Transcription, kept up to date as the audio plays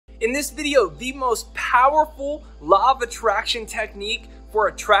In this video, the most powerful law of attraction technique for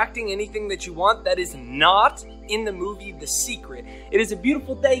attracting anything that you want that is not in the movie The Secret. It is a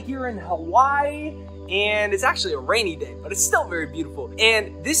beautiful day here in Hawaii, and it's actually a rainy day, but it's still very beautiful.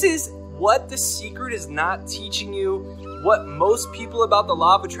 And this is what The Secret is not teaching you, what most people about the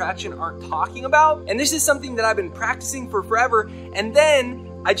law of attraction aren't talking about. And this is something that I've been practicing for forever. And then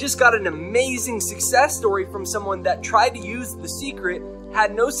I just got an amazing success story from someone that tried to use The Secret,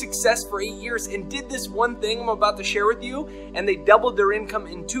 had no success for 8 years, and did this one thing I'm about to share with you, and they doubled their income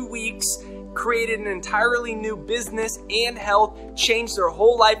in 2 weeks, created an entirely new business and health, changed their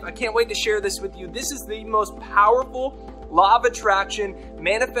whole life. I can't wait to share this with you. This is the most powerful law of attraction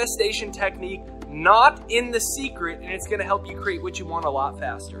manifestation technique, not in The Secret, and it's gonna help you create what you want a lot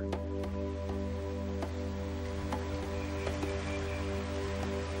faster.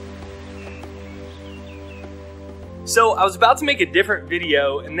 So I was about to make a different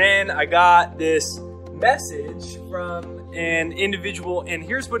video, and then I got this message from an individual, and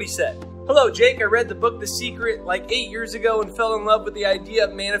here's what he said. Hello Jake, I read the book The Secret like 8 years ago and fell in love with the idea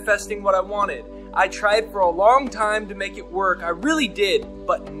of manifesting what I wanted. I tried for a long time to make it work. I really did,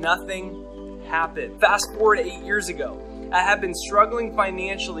 but nothing happened. Fast forward 8 years ago. I have been struggling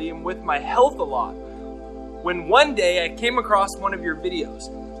financially and with my health a lot. When one day I came across one of your videos.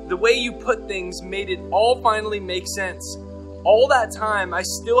 The way you put things made it all finally make sense. All that time, I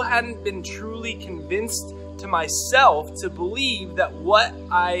still hadn't been truly convinced to myself to believe that what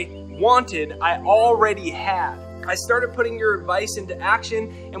I wanted, I already had. I started putting your advice into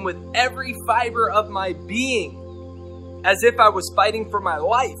action, and with every fiber of my being, as if I was fighting for my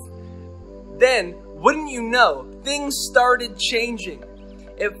life. Then, wouldn't you know, things started changing.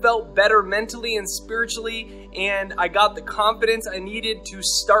 It felt better mentally and spiritually, and I got the confidence I needed to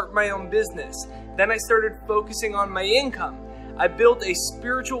start my own business. Then I started focusing on my income. I built a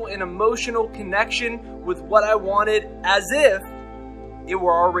spiritual and emotional connection with what I wanted as if it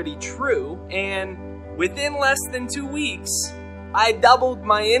were already true, and within less than 2 weeks, I doubled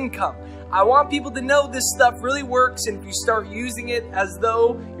my income. I want people to know this stuff really works, and if you start using it as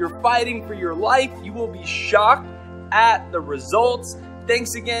though you're fighting for your life, you will be shocked at the results.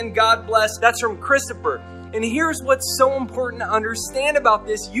 Thanks again, God bless. That's from Christopher. And here's what's so important to understand about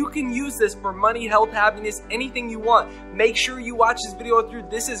this. You can use this for money, health, happiness, anything you want. Make sure you watch this video through.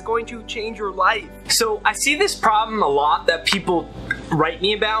 This is going to change your life. So I see this problem a lot that people write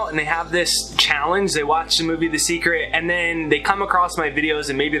me about, and they have this challenge. They watch the movie The Secret, and then they come across my videos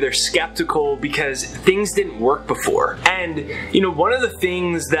and maybe they're skeptical because things didn't work before. And you know, one of the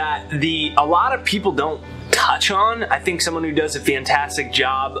things that a lot of people don't touch on, I think someone who does a fantastic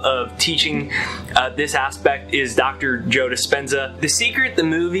job of teaching this aspect is Dr. Joe Dispenza. The Secret, the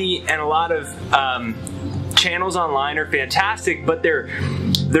movie, and a lot of channels online are fantastic, but they're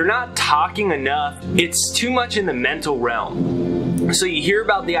not talking enough. It's too much in the mental realm. So you hear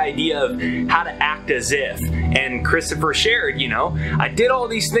about the idea of how to act as if, and Christopher shared, you know, I did all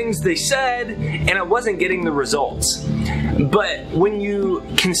these things they said and I wasn't getting the results. But when you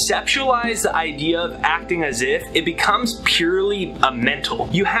conceptualize the idea of acting as if, it becomes purely a mental.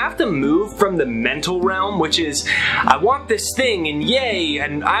 You have to move from the mental realm, which is, I want this thing and yay,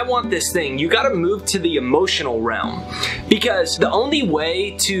 and I want this thing. You gotta move to the emotional realm. Because the only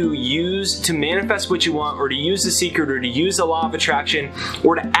way to manifest what you want, or to use The Secret, or to use the law of attraction,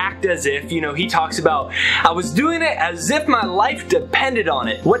 or to act as if, you know, he talks about, I was doing it as if my life depended on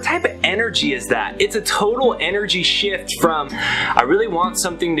it. What type of energy is that? It's a total energy shift from, I really want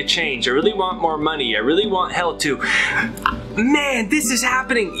something to change, I really want more money, I really want health, to, man, this is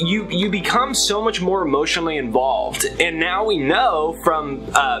happening. You become so much more emotionally involved. And now we know from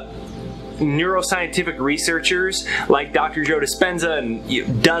neuroscientific researchers like Dr. Joe Dispenza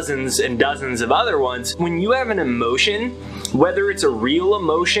and dozens and dozens of other ones, when you have an emotion, whether it's a real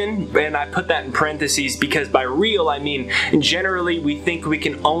emotion, and I put that in parentheses because by real I mean generally we think we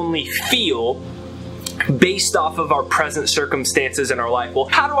can only feel based off of our present circumstances in our life. Well,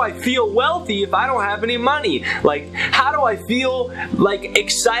 how do I feel wealthy if I don't have any money? Like, how do I feel like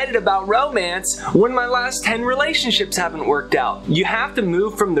excited about romance when my last 10 relationships haven't worked out? You have to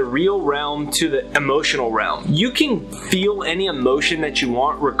move from the real realm to the emotional realm. You can feel any emotion that you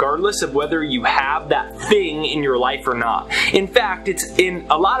want regardless of whether you have that thing in your life or not. In fact, it's in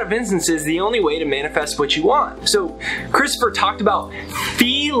a lot of instances the only way to manifest what you want. So Christopher talked about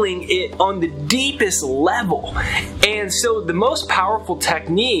feeling it on the deepest level. And so the most powerful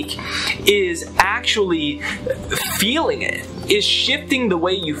technique is actually feeling it, is shifting the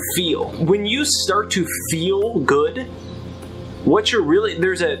way you feel. When you start to feel good,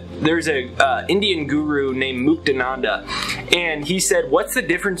 there's a Indian guru named Muktananda, and he said, what's the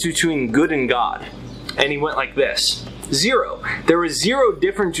difference between good and God? And he went like this: zero. There is zero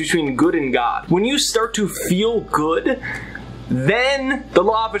difference between good and God. When you start to feel good, then the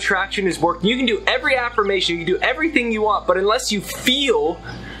law of attraction is working. You can do every affirmation, you can do everything you want, but unless you feel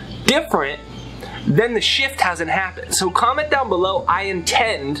different, then the shift hasn't happened. So comment down below, I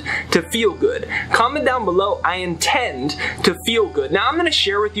intend to feel good. Comment down below, I intend to feel good. Now I'm going to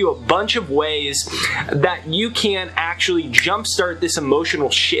share with you a bunch of ways that you can actually jumpstart this emotional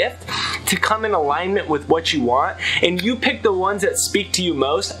shift to come in alignment with what you want, and you pick the ones that speak to you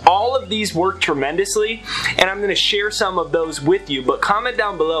most. All of these work tremendously, and I'm going to share some of those with you, but comment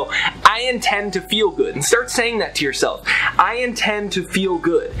down below, I intend to feel good, and start saying that to yourself. I intend to feel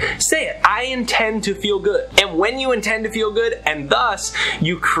good. Say it. I intend to feel good. And when you intend to feel good, and thus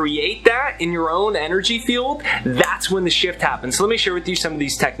you create that in your own energy field, that's when the shift happens. So let me share with you some of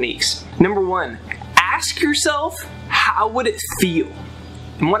these techniques. Number one, ask yourself, how would it feel?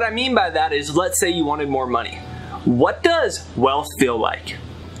 And what I mean by that is, let's say you wanted more money. What does wealth feel like?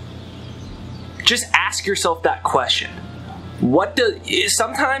 Just ask yourself that question.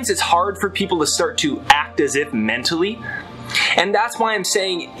 Sometimes it's hard for people to start to act as if mentally. And that's why I'm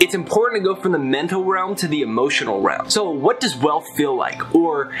saying it's important to go from the mental realm to the emotional realm. So what does wealth feel like?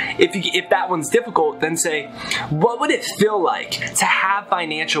 Or if that one's difficult, then say, what would it feel like to have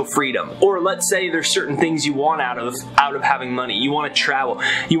financial freedom? Or let's say there's certain things you want out of having money. You want to travel.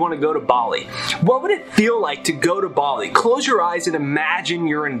 You want to go to Bali. What would it feel like to go to Bali? Close your eyes and imagine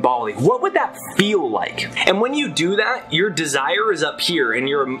you're in Bali. What would that feel like? And when you do that, your desire is up here, and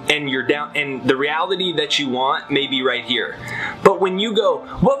you're down, and the reality that you want may be right here. But when you go,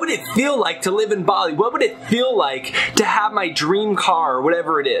 what would it feel like to live in Bali? What would it feel like to have my dream car, or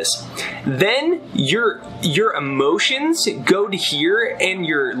whatever it is? Then your emotions go to here, and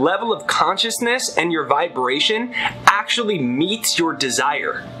your level of consciousness and your vibration actually meets your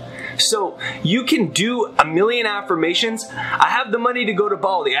desire. So you can do a million affirmations. I have the money to go to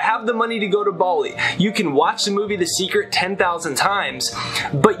Bali. I have the money to go to Bali. You can watch the movie The Secret 10,000 times,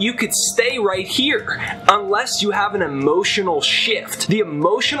 but you could stay right here unless you have an emotional shift. The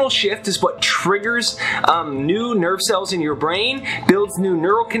emotional shift is what triggers new nerve cells in your brain, builds new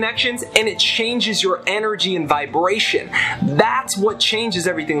neural connections, and it changes your energy and vibration. That's what changes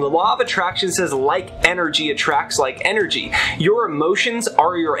everything. The law of attraction says like energy attracts like energy. Your emotions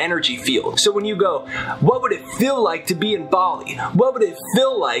are your energy field. So when you go, what would it feel like to be in Bali? What would it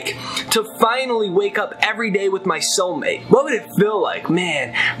feel like to finally wake up every day with my soulmate? What would it feel like?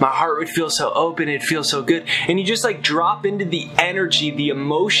 Man, my heart would feel so open, it'd feel so good. And you just like drop into the energy, the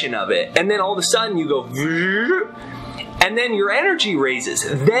emotion of it. And then all of a sudden you go, and then your energy raises.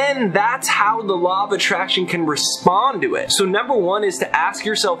 Then that's how the law of attraction can respond to it. So number one is to ask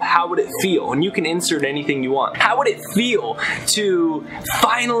yourself, how would it feel? And you can insert anything you want. How would it feel to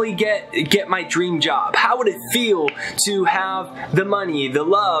finally get my dream job? How would it feel to have the money, the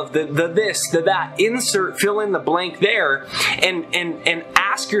love, the this, the that? Insert, fill in the blank there, and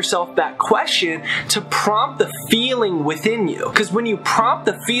ask yourself that question to prompt the feeling within you. Because when you prompt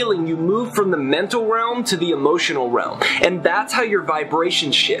the feeling, you move from the mental realm to the emotional realm. And that's how your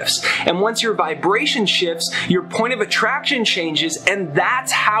vibration shifts. And once your vibration shifts, your point of attraction changes, and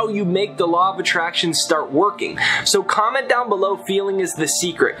that's how you make the law of attraction start working. So comment down below, feeling is the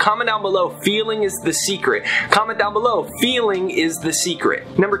secret. Comment down below, feeling is the secret. Comment down below, feeling is the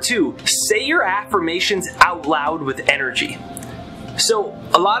secret. Number two, say your affirmations out loud with energy. So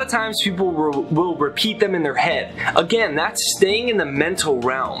a lot of times people will repeat them in their head. Again, that's staying in the mental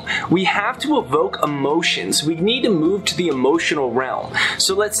realm. We have to evoke emotions. We need to move to the emotional realm.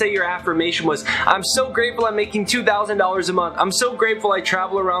 So let's say your affirmation was, I'm so grateful I'm making $2,000 a month. I'm so grateful I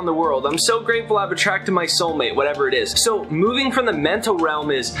travel around the world. I'm so grateful I've attracted my soulmate, whatever it is. So moving from the mental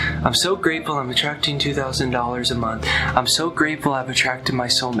realm is, I'm so grateful I'm attracting $2,000 a month. I'm so grateful I've attracted my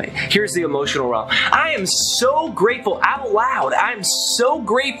soulmate. Here's the emotional realm. I am so grateful out loud. I'm so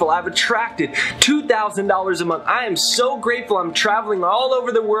grateful I've attracted $2,000 a month. I am so grateful I'm traveling all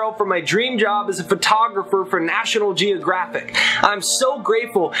over the world for my dream job as a photographer for National Geographic. I'm so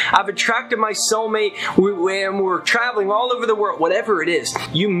grateful I've attracted my soulmate and we're traveling all over the world. Whatever it is,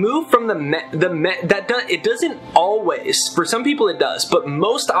 you move from it doesn't always, for some people it does, but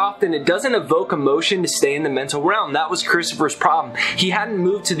most often it doesn't evoke emotion to stay in the mental realm. That was Christopher's problem. He hadn't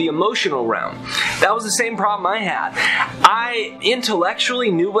moved to the emotional realm. That was the same problem I had. I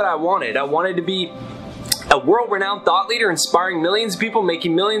intellectually knew what I wanted. I wanted to be a world-renowned thought leader inspiring millions of people,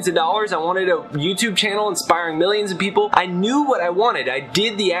 making millions of dollars. I wanted a YouTube channel inspiring millions of people. I knew what I wanted. I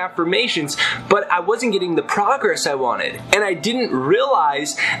did the affirmations, but I wasn't getting the progress I wanted. And I didn't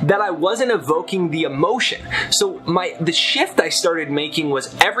realize that I wasn't evoking the emotion. So the shift I started making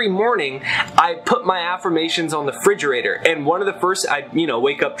was every morning I put my affirmations on the refrigerator. And one of the first, I'd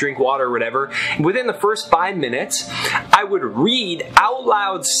wake up, drink water or whatever. Within the first 5 minutes, I would read out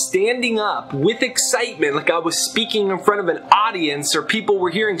loud, standing up with excitement, like I was speaking in front of an audience or people were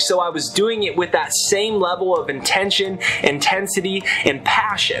hearing. So I was doing it with that same level of intention, intensity, and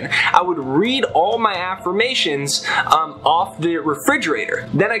passion. I would read all my affirmations off the refrigerator.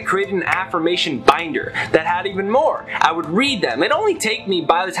 Then I created an affirmation binder that had even more. I would read them. It'd only take me,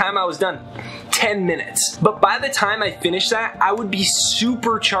 by the time I was done, 10 minutes. But by the time I finished that, I would be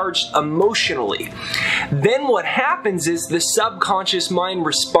supercharged emotionally. Then what happens is the subconscious mind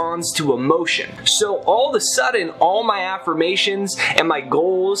responds to emotion. So all of a sudden, all my affirmations and my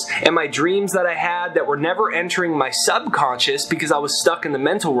goals and my dreams that I had that were never entering my subconscious because I was stuck in the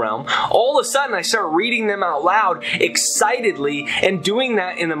mental realm, all of a sudden I start reading them out loud excitedly and doing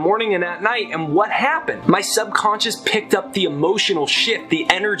that in the morning and at night. And what happened? My subconscious picked up the emotional shift, the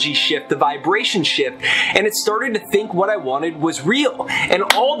energy shift, the vibration shift, and it started to think what I wanted was real. And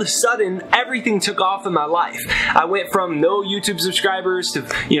all of a sudden, everything took off in my life. I went from no YouTube subscribers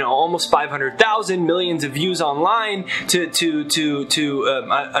to almost 500,000, millions of views online, to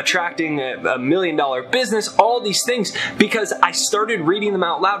attracting a $1 million business, all these things, because I started reading them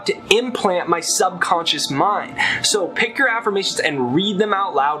out loud to implant my subconscious mind. So pick your affirmations and read them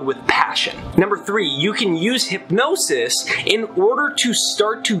out loud with passion. Number 3, you can use hypnosis in order to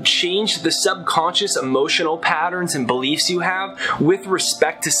start to change the subconscious emotional patterns and beliefs you have with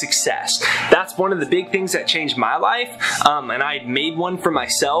respect to success. That's one of the big things that changed my life, and I made one for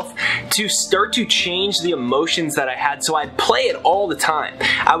myself to start to change the emotions that I had. So I'd play it all the time.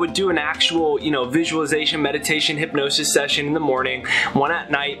 I would do an actual, visualization, meditation, hypnosis session in the morning, one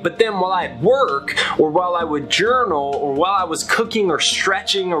at night, but then while I'd work or while I would journal or while I was cooking or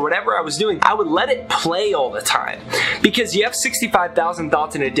stretching or whatever I was doing, I would let it play all the time. Because you have 65,000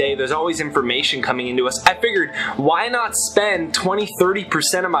 thoughts in a day, there's always information coming into us. I figured, why not spend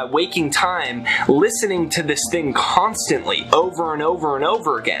 20-30% of my waking time listening to this thing constantly over and over and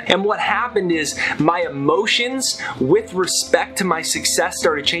over again? And what happened is my emotions with respect to my success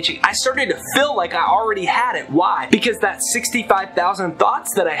started changing. I started to feel like I already had it. Why? Because that 65,000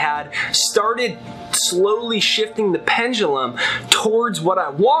 thoughts that I had started slowly shifting the pendulum towards what I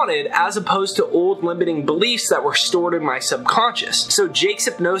wanted, as opposed to old limiting beliefs that were stored in my subconscious. So Jake's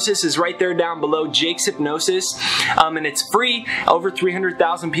Hypnosis is right there down below, Jake's Hypnosis, and it's free. Over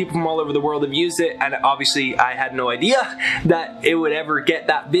 300,000 people from all over the world have used it, and obviously I had no idea that it would ever get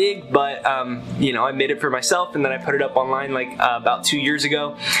that big, but I made it for myself, and then I put it up online like about 2 years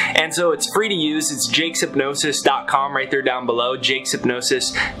ago, and so it's free to use. It's jakeshypnosis.com right there down below,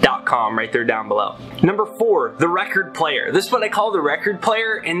 jakeshypnosis.com right there down below. Number 4, the record player. This is what I call the record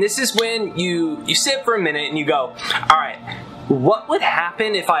player, and this is when you sit for a minute and you go, all right, what would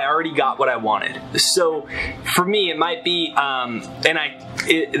happen if I already got what I wanted? So for me, it might be,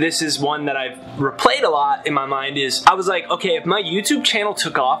 this is one that I've replayed a lot in my mind, is I was like, okay, if my YouTube channel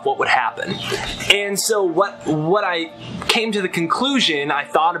took off, what would happen? And so what I came to the conclusion, I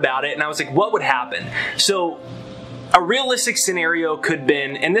thought about it and I was like, what would happen? So a realistic scenario could have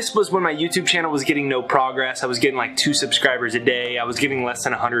been, and this was when my YouTube channel was getting no progress. I was getting like 2 subscribers a day. I was getting less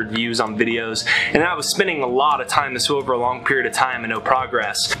than 100 views on videos. And I was spending a lot of time, this over a long period of time, and no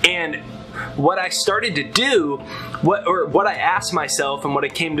progress. And what I started to do, what I asked myself and what I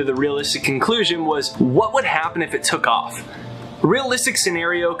came to the realistic conclusion was, what would happen if it took off? A realistic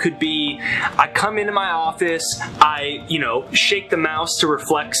scenario could be, I come into my office, I, shake the mouse to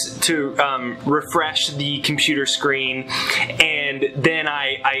refresh the computer screen, and then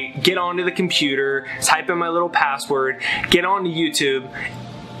I get onto the computer, type in my little password, get onto YouTube.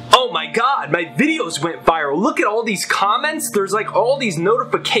 Oh my God, my videos went viral. Look at all these comments. There's like all these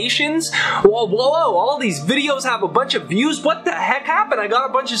notifications. Whoa, all these videos have a bunch of views. What the heck happened? I got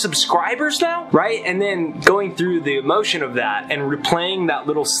a bunch of subscribers now, right? And then going through the emotion of that and replaying that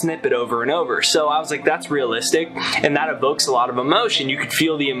little snippet over and over. So I was like, that's realistic, and that evokes a lot of emotion. You could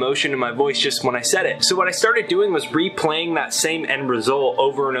feel the emotion in my voice just when I said it. So what I started doing was replaying that same end result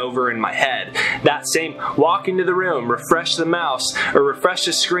over and over in my head. That same walk into the room, refresh the mouse, or refresh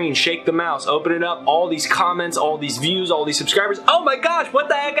the screen, shake the mouse, open it up, all these comments, all these views, all these subscribers. Oh my gosh, what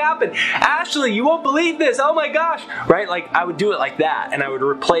the heck happened? Ashley, you won't believe this. Oh my gosh. Right? Like, I would do it like that, and I would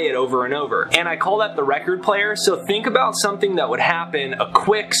replay it over and over. And I call that the record player. So think about something that would happen, a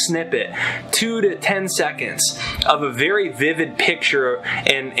quick snippet, 2 to 10 seconds of a very vivid picture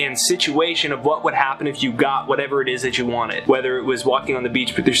and situation of what would happen if you got whatever it is that you wanted. Whether it was walking on the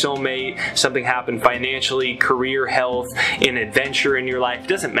beach with your soulmate, something happened financially, career, health, an adventure in your life,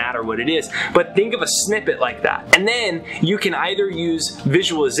 doesn't matter what it is, but think of a snippet like that. And then you can either use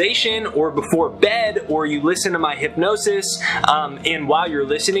visualization or before bed, or you listen to my hypnosis, and while you're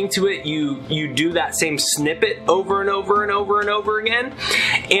listening to it, you do that same snippet over and over and over and over again,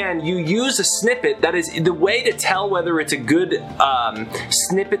 and you use a snippet. That is the way to tell whether it's a good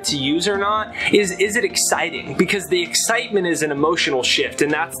snippet to use or not. Is it exciting? Because the excitement is an emotional shift,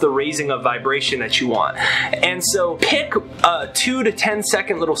 and that's the raising of vibration that you want. And so pick a 2 to 10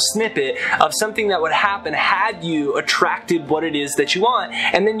 second little snippet of something that would happen had you attracted what it is that you want,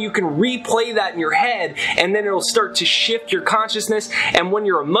 and then you can replay that in your head, and then it'll start to shift your consciousness. And when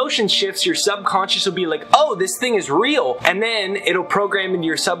your emotion shifts, your subconscious will be like, oh, this thing is real, and then it'll program into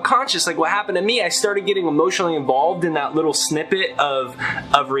your subconscious. Like what happened to me, I started getting emotionally involved in that little snippet of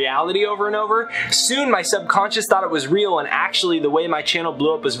reality over and over. Soon my subconscious thought it was real, and actually the way my channel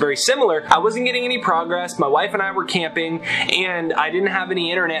blew up was very similar. I wasn't getting any progress. My wife and I were camping, and I didn't have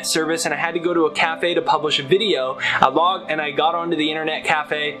any internet service, and I had to go to a cafe to publish a video. I got onto the internet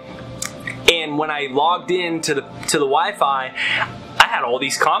cafe, and when I logged in to the Wi-Fi, I had all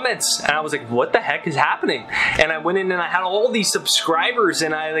these comments, and I was like, what the heck is happening? And I went in and I had all these subscribers,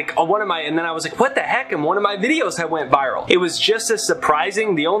 and and then I was like, what the heck? And one of my videos had went viral. It was just as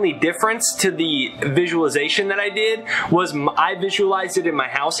surprising. The only difference to the visualization that I did was I visualized it in my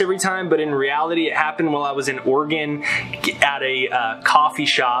house every time, but in reality it happened while I was in Oregon at a coffee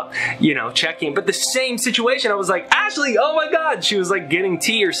shop, you know, checking. But the same situation, I was like, Ashley, oh my God. She was like getting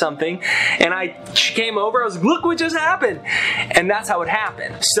tea or something, and she came over, I was like, look what just happened. And that's how it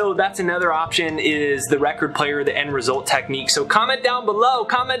happened. So that's another option, is the record player, the end result technique. So comment down below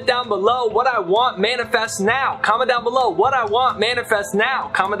what I want, manifest now. Comment down below what I want, manifest now.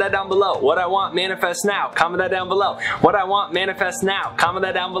 Comment that down below. What I want, manifest now. Comment that down below. What I want, manifest now. Comment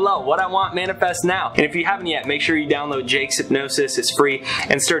that down below. What I want, manifest now. And if you haven't yet, make sure you download Jake's Hypnosis. It's free,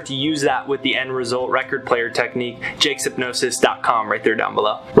 and start to use that with the end result record player technique. jakeshypnosis.com right there down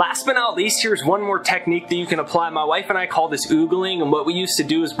below. Last but not least, here's one more technique that you can apply. My wife and I call this oogling. And what we used to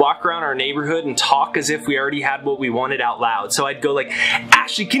do is walk around our neighborhood and talk as if we already had what we wanted out loud. So I'd go like,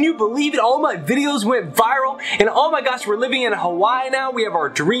 Ashley, can you believe it? All my videos went viral, and oh my gosh, we're living in Hawaii now. We have our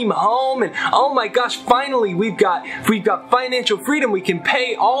dream home, and oh my gosh, finally we've got financial freedom. We can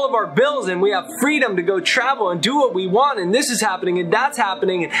pay all of our bills, and we have freedom to go travel and do what we want, and this is happening and that's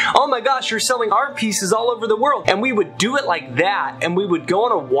happening, and oh my gosh, you're selling art pieces all over the world. And we would do it like that, and we would go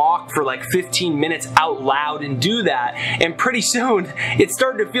on a walk for like 15 minutes out loud and do that, and pretty soon it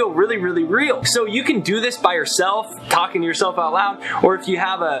started to feel really, really real. So you can do this by yourself, talking to yourself out loud, or if you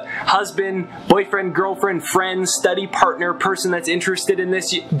have a husband, boyfriend, girlfriend, friend, study partner, person that's interested in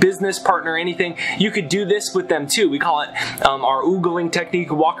this, business partner, anything, you could do this with them too. We call it our oogling technique. You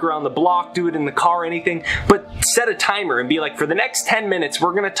can walk around the block, do it in the car, anything, but set a timer and be like, for the next 10 minutes,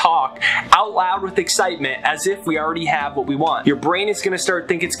 we're gonna talk out loud with excitement as if we already have what we want. Your brain is gonna start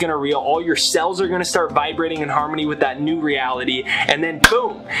thinking it's gonna real. All your cells are gonna start vibrating in harmony with that new reality, and then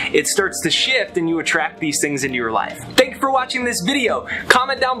boom, it starts to shift, and you attract these things into your life. Thank you for watching this video.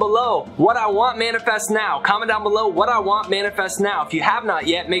 Comment down below what I want, manifest now. Comment down below what I want, manifest now. If you have not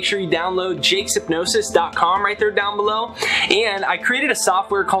yet, make sure you download jakeshypnosis.com right there down below. And I created a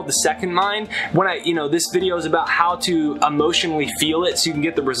software called the Second Mind. This video is about how to emotionally feel it so you can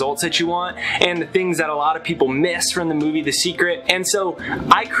get the results that you want, and the things that a lot of people miss from the movie The Secret. And so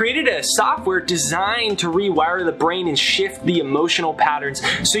I created a software designed to rewire the brain and shift the emotional patterns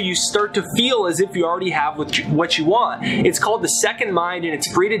so you start to feel as if you already have what you want. It's called The Second Mind, and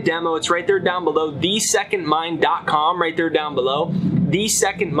it's free to demo. It's right there down below, thesecondmind.com right there down below,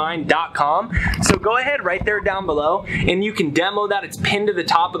 thesecondmind.com. So go ahead right there down below, and you can demo that. It's pinned to the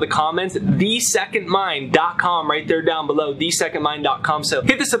top of the comments, thesecondmind.com right there down below, thesecondmind.com. So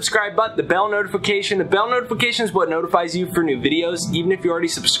hit the subscribe button, the bell notification. The bell notification is what notifies you for new videos. Even if you already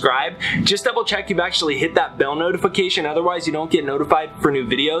subscribed, just double check you've actually hit that bell notification. Otherwise, you don't get notified for new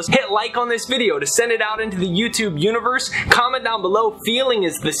videos. Hit like on this video to send it out into the YouTube universe. Comment down below, feeling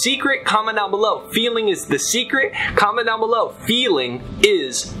is the secret. Comment down below, feeling is the secret. Comment down below, feeling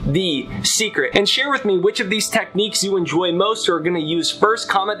is the secret. And share with me which of these techniques you enjoy most or are going to use first.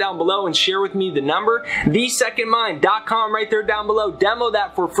 Comment down below and share with me the number. TheSecondMind.com right there down below. Demo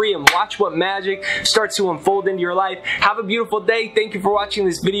that for free and watch what magic starts to unfold into your life. Have a beautiful day. Thank you for watching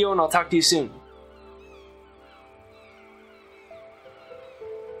this video, and I'll talk to you soon.